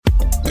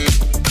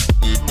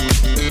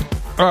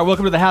All right,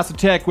 welcome to the House of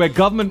Tech, where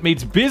government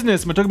meets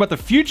business. We're talking about the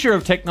future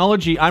of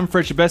technology. I'm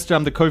Fred Bester.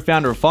 I'm the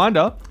co-founder of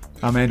Finder.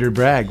 I'm Andrew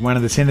Bragg, one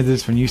of the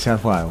senators for New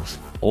South Wales.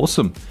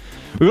 Awesome.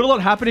 We've got a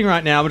lot happening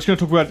right now. We're just going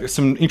to talk about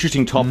some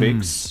interesting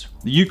topics.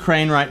 The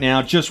Ukraine right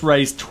now just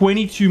raised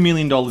 $22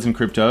 million in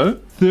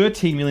crypto,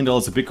 $13 million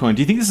of Bitcoin.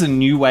 Do you think this is a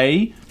new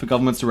way for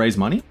governments to raise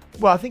money?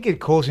 Well, I think it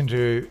calls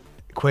into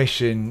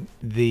question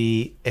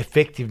the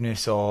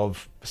effectiveness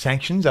of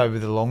sanctions over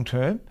the long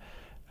term.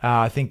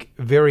 I think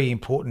very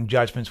important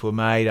judgments were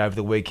made over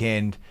the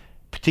weekend,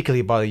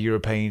 particularly by the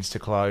Europeans, to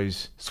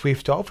close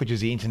SWIFT off, which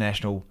is the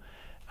international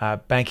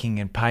banking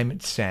and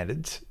payment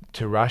standards,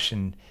 to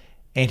Russian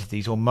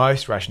entities, or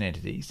most Russian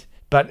entities.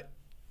 But,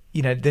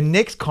 you know, the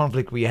next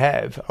conflict we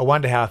have, I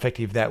wonder how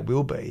effective that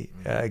will be,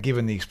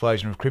 given the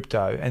explosion of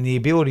crypto and the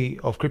ability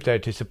of crypto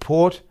to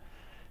support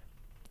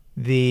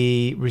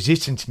the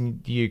resistance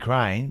in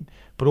Ukraine,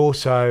 but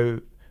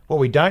also what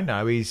we don't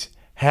know is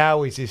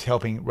how is this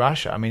helping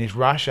Russia? I mean, is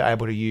Russia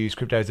able to use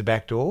crypto as a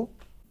backdoor?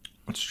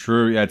 It's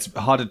true. Yeah, it's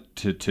hard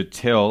to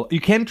tell.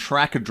 You can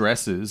track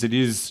addresses. It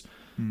is,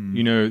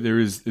 you know, there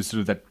is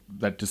sort of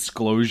that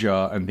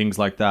disclosure and things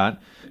like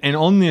that. And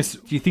on this,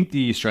 do you think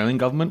the Australian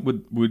government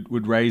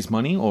would raise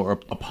money, or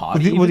a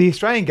party? Well, the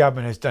Australian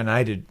government has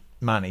donated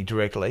money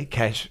directly,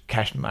 cash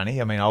money.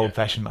 I mean,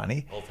 old-fashioned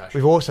money. Old-fashioned.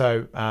 We've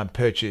also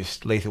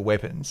purchased lethal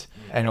weapons,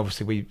 and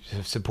obviously we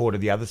have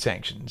supported the other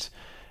sanctions.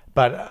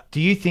 But do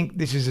you think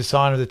this is a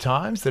sign of the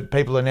times that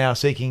people are now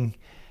seeking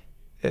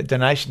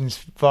donations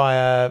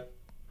via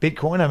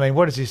Bitcoin? I mean,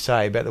 what does this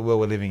say about the world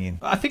we're living in?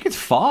 I think it's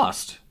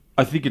fast.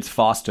 I think it's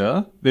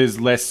faster.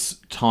 There's less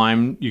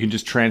time. You can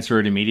just transfer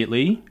it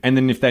immediately. And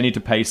then if they need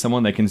to pay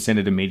someone, they can send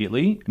it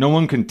immediately. No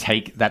one can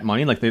take that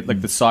money. Like the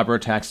cyber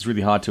attacks, it's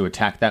really hard to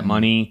attack that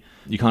money.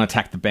 You can't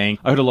attack the bank.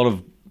 I heard a lot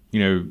of,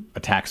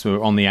 attacks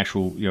were on the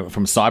actual,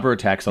 from cyber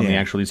attacks on the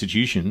actual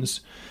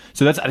institutions.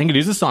 So I think it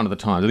is a sign of the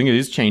times. I think it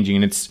is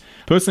changing. And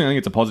personally, I think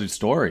it's a positive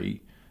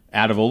story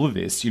out of all of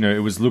this. It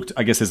was looked,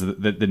 I guess, as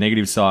the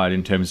negative side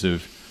in terms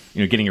of,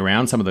 getting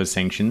around some of those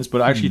sanctions.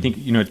 But I actually think,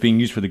 it's being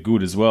used for the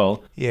good as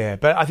well. Yeah,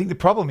 but I think the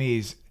problem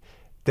is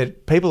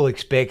that people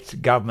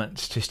expect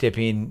governments to step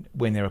in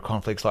when there are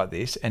conflicts like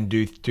this and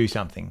do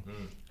something.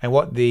 And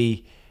what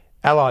the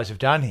allies have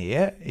done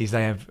here is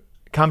they have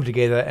come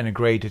together and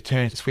agreed to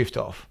turn SWIFT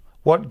off.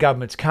 What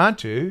governments can't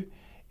do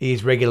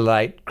is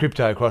regulate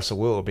crypto across the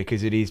world,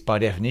 because it is, by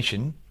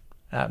definition,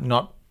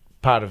 not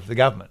part of the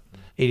government.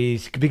 It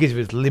is, because of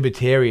its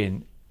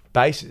libertarian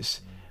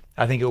basis,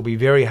 I think it will be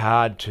very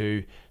hard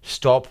to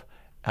stop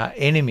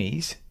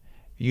enemies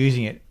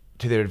using it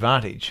to their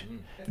advantage.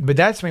 But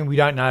that's something we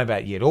don't know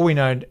about yet. All we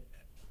know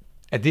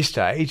at this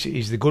stage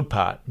is the good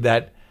part,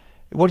 that,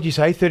 what did you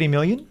say, 30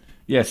 million?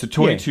 Yeah, so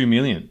 22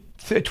 million.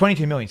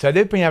 22 million. So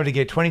they've been able to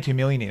get 22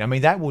 million in. I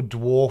mean, that would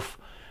dwarf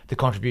the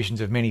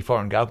contributions of many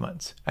foreign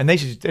governments. And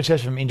that's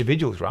just from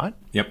individuals, right?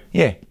 Yep.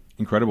 Yeah.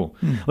 Incredible.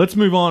 Let's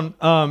move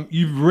on.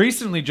 You've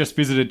recently just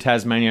visited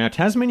Tasmania. Now,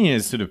 Tasmania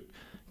is sort of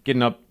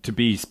getting up to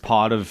be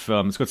part of,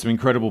 it's got some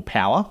incredible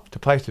power. It's a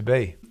place to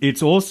be.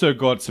 It's also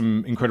got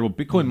some incredible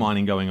Bitcoin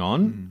mining going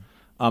on.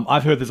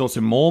 I've heard there's also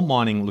more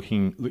mining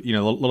looking, a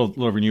lot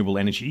of renewable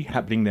energy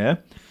happening there.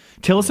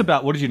 Tell us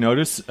about, what did you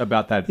notice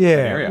about that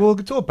area? Well,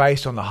 it's all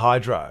based on the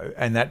hydro,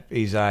 and that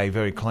is a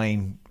very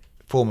clean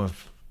form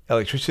of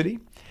electricity.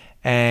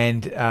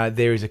 And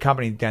there is a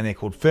company down there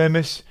called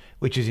Firmus,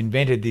 which has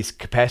invented this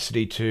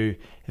capacity to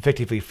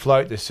effectively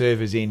float the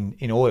servers in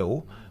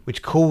oil,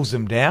 which cools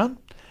them down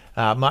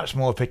much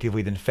more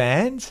effectively than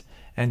fans.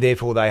 And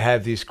therefore they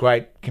have this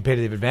great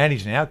competitive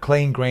advantage now,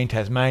 clean, green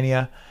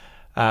Tasmania,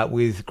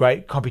 with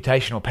great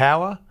computational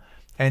power.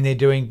 And they're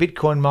doing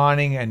Bitcoin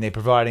mining, and they're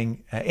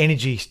providing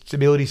energy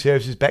stability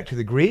services back to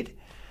the grid.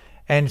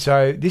 And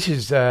so this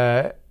is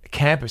a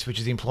campus which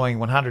is employing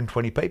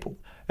 120 people.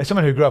 As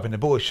someone who grew up in the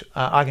bush,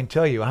 I can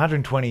tell you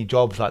 120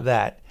 jobs like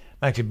that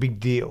makes a big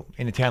deal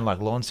in a town like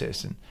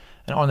Launceston.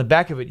 And on the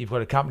back of it, you've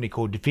got a company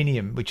called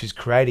Definium, which is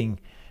creating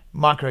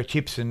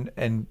microchips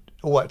and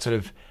all that sort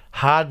of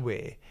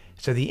hardware.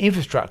 So the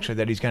infrastructure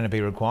that is going to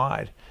be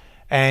required.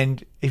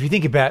 And if you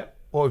think about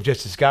what we've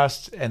just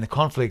discussed and the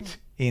conflict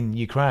in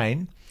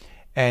Ukraine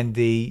and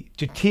the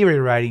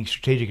deteriorating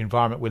strategic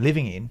environment we're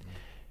living in,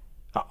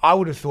 I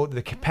would have thought that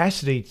the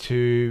capacity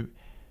to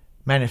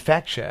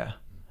manufacture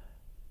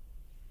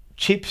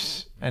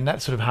chips and that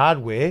sort of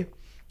hardware,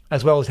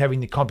 as well as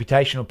having the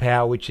computational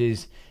power, which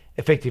is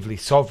effectively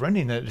sovereign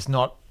in that it's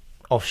not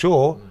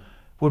offshore,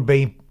 would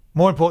be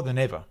more important than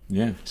ever.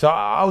 Yeah. So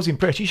I was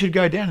impressed. You should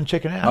go down and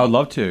check it out. I'd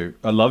love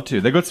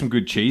to. They've got some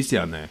good cheese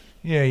down there.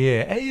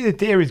 Yeah. The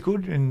dairy's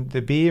good, and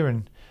the beer.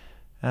 And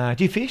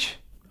do you fish?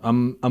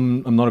 I'm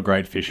not a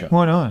great fisher.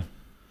 Why not?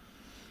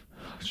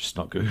 It's just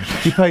not good.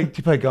 Do you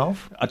play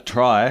golf? I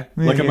try.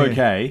 I'm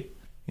okay.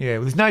 Yeah,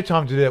 well, there's no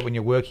time to do that when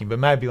you're working, but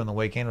maybe on the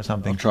weekend or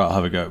something. I'll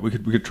have a go. We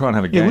could try and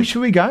have a game. Yeah,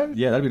 should we go?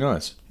 Yeah, that'd be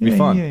nice. It'd be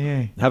fun.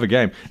 Yeah. Have a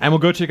game. And we'll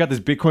go check out this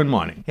Bitcoin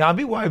mining. Yeah, I'd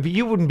be worried, but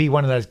you wouldn't be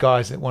one of those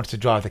guys that wants to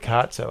drive the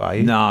cart, so are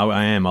you? No,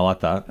 I am. I like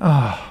that.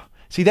 Oh,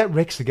 see, that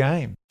wrecks the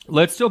game.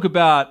 Let's talk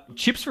about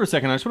chips for a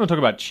second. I just want to talk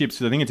about chips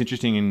because I think it's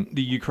interesting in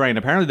the Ukraine.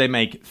 Apparently, they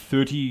make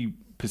 30%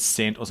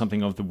 or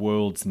something of the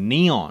world's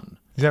neon.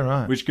 Is that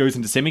right? Which goes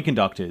into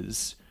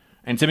semiconductors.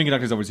 And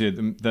semiconductors, obviously,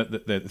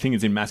 the thing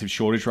is in massive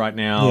shortage right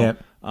now.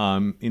 Yep.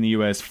 In the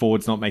US,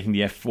 Ford's not making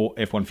the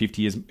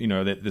F-150 as,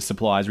 the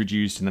supply is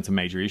reduced, and that's a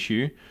major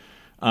issue.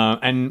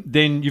 And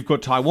then you've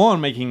got Taiwan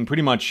making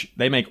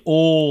they make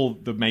all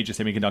the major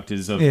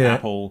semiconductors of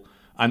Apple.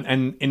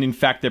 And in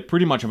fact, they're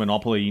pretty much a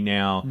monopoly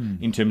now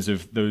in terms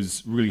of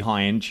those really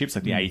high-end chips,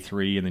 like the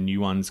A3 and the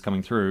new ones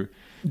coming through.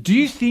 Do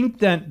you think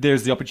that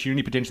there's the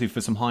opportunity potentially for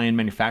some high-end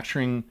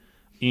manufacturing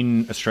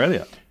in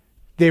Australia?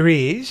 There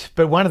is,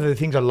 but one of the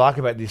things I like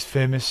about this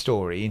Firmus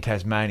story in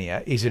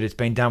Tasmania is that it's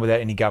been done without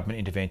any government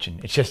intervention.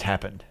 It's just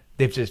happened.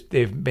 They've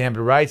been able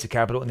to raise the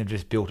capital and they've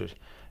just built it.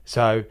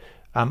 So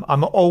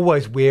I'm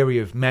always wary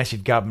of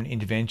massive government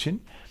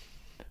intervention.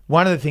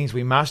 One of the things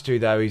we must do,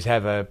 though, is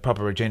have a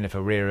proper agenda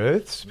for rare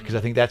earths, because I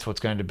think that's what's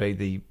going to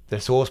be the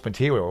source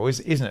material,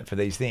 isn't it, for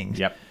these things?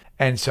 Yep.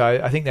 And so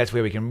I think that's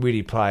where we can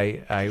really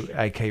play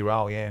a key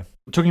role, yeah.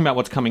 Talking about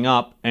what's coming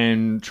up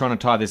and trying to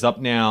tie this up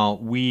now,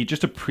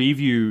 just a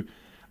preview.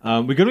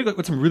 We're going to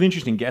got some really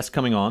interesting guests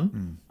coming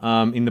on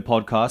in the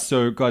podcast.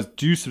 So, guys,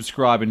 do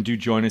subscribe and do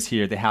join us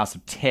here at the House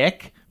of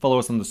Tech. Follow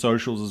us on the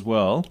socials as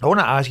well. I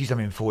want to ask you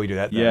something before we do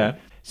that, though. Yeah.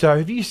 So,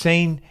 have you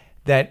seen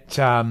that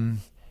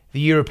the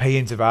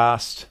Europeans have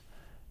asked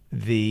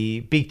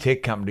the big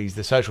tech companies,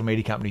 the social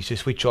media companies, to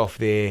switch off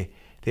their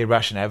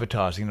Russian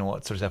advertising and all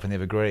that sort of stuff, and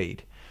they've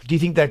agreed? Do you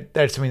think that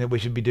that's something that we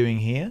should be doing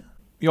here?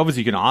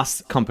 Obviously, you can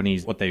ask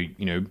companies what they,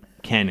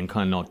 can and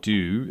cannot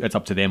do. It's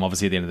up to them,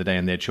 obviously, at the end of the day,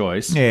 and their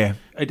choice. Yeah.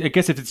 I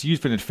guess if it's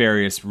used for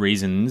nefarious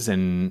reasons,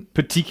 and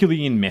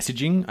particularly in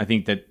messaging, I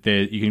think that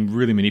you can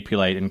really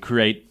manipulate and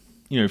create,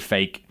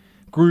 fake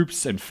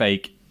groups and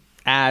fake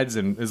ads,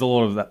 and there's a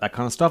lot of that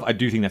kind of stuff. I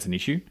do think that's an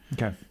issue.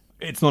 Okay.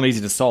 It's not easy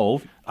to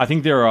solve. I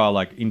think there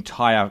are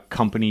entire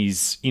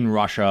companies in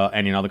Russia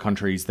and in other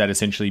countries that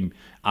essentially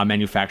are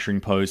manufacturing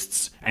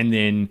posts and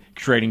then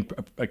creating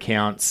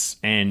accounts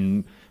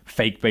and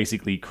fake,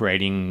 basically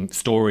creating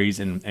stories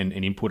and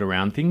input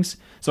around things.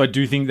 So I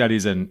do think that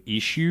is an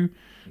issue.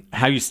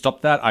 How you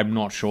stop that, I'm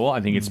not sure. I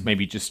think it's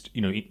maybe just,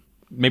 maybe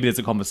there's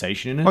a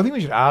conversation in it. I think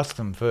we should ask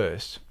them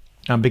first.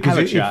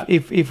 Because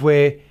if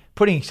we're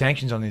putting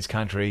sanctions on this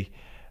country,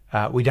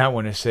 we don't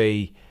want to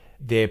see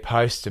their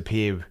posts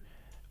appear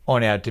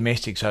on our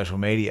domestic social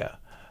media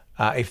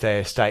if they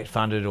are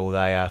state-funded or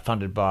they are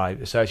funded by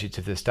associates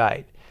of the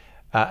state.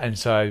 And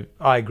so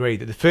I agree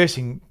that the first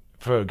thing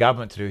for a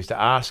government to do is to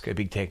ask a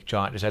big tech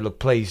giant to say, look,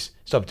 please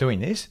stop doing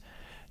this,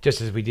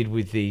 just as we did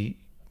with the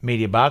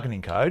media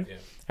bargaining code. Yeah.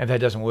 And if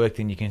that doesn't work,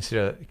 then you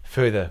consider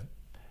further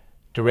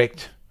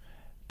direct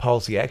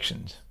policy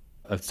actions.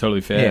 That's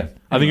totally fair. Yeah.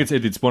 I think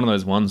it's one of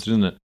those ones,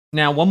 isn't it?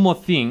 Now, one more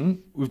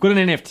thing. We've got an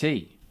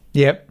NFT.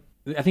 Yep.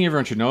 I think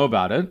everyone should know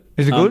about it.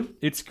 Is it good?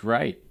 It's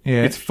great.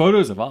 Yeah. It's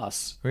photos of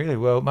us. Really?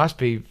 Well, it must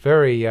be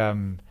very,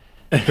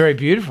 very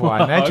beautiful,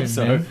 I imagine. I hope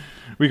so. Man.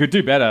 We could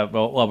do better.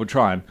 Well, we're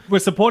trying. We're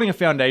supporting a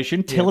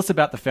foundation. Tell us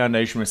about the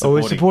foundation we're supporting.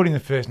 Well, we're supporting the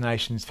First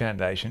Nations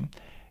Foundation.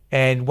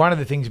 And one of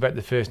the things about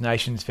the First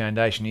Nations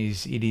Foundation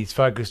is it is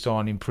focused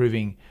on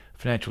improving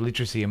financial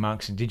literacy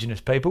amongst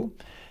Indigenous people.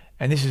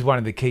 And this is one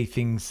of the key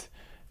things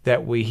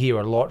that we hear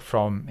a lot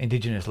from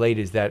Indigenous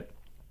leaders, that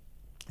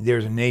there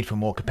is a need for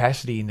more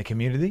capacity in the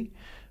community,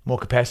 more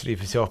capacity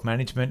for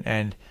self-management.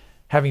 And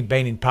having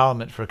been in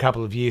Parliament for a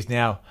couple of years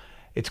now,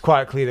 it's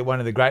quite clear that one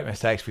of the great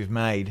mistakes we've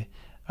made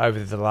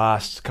over the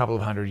last couple of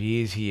 100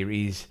 years here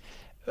is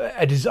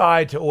a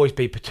desire to always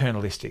be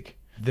paternalistic.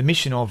 The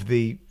mission of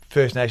the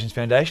First Nations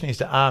Foundation is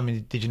to arm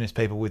Indigenous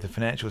people with the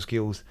financial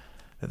skills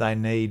that they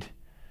need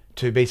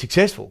to be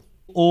successful.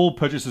 All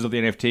purchases of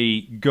the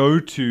NFT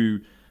go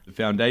to the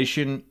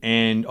foundation,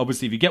 and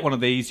obviously if you get one of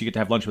these, you get to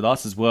have lunch with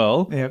us as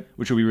well,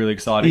 which will be really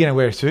exciting. Are you going to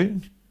wear a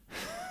suit?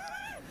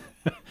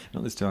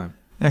 Not this time.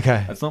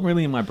 Okay. That's not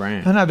really in my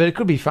brand. I know, but it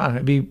could be fun.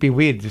 It'd be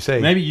weird to see.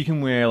 Maybe you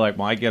can wear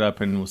my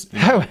getup and we'll...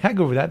 How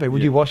good would that be?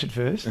 Would you wash it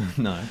first?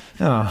 No.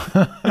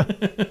 Oh.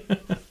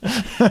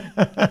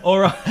 All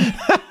right.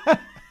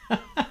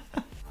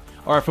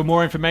 All right, for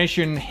more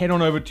information, head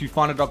on over to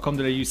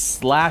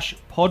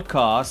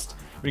finder.com.au/podcast.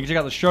 Where you can check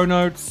out the show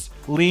notes,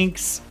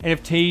 links,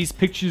 NFTs,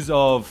 pictures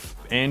of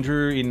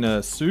Andrew in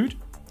a suit.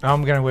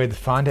 I'm going to wear the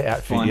Finder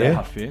outfit, Finder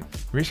outfit.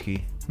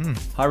 Risky.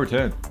 High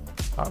return.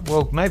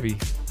 Well, maybe.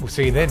 We'll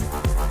see you then.